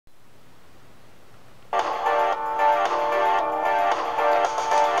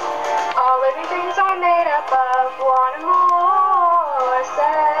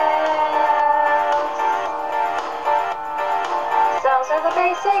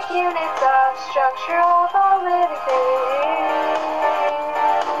basic units of structural validity.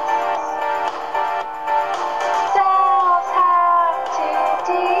 Cells have to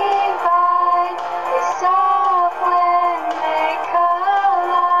divide, they stop when they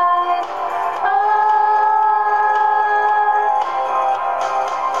collide.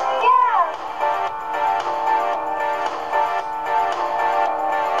 Yeah!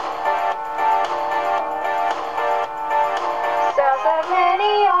 Cells have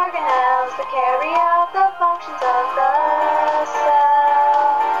many organelles that carry out the functions of the cell.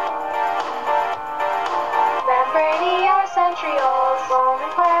 Membrane or centrioles, only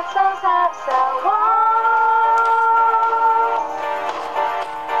plant cells have cell walls.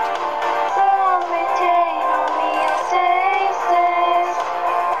 Cells maintain homeostasis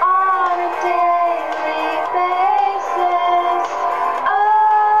on a daily basis.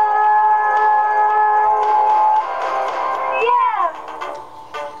 Yeah!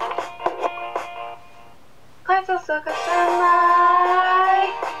 Plants also get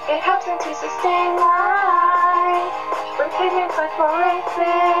sunlight. It helps them to sustain life. For pigments like chlorophyll,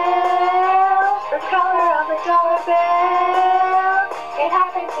 for color of a dollar bill. It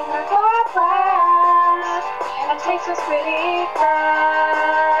happens in the chloroplast and takes us pretty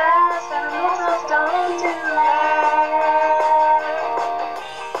fast. Animals don't do that.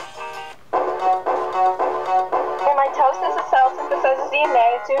 In mitosis, a cell synthesizes DNA,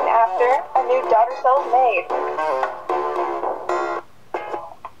 and soon after, a new daughter cell is made.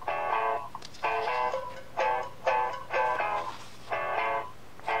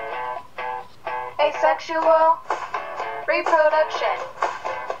 Asexual reproduction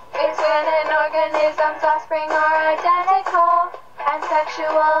is when an organism's offspring are identical, and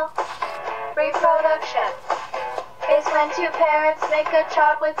sexual reproduction is when two parents make a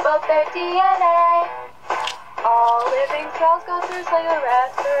child with both their DNA. All living cells go through cellular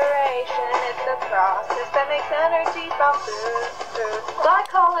respiration. It's the process that makes energy from food.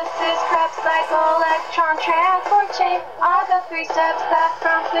 Glycolysis, Krebs cycle, electron transport chain are the three steps that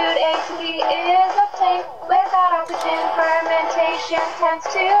from food A to B is obtained. Without oxygen, fermentation tends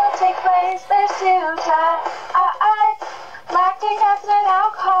to take place. There's two types, lactic acid and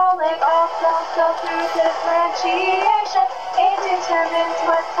alcoholic. All cells go through differentiation. It determines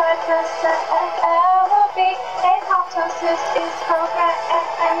what type the cell will be. Apoptosis is programmed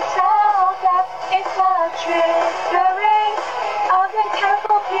and cell death is the triggering of the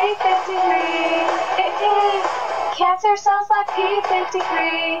chemical P53. Cancer cells like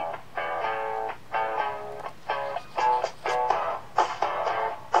P53.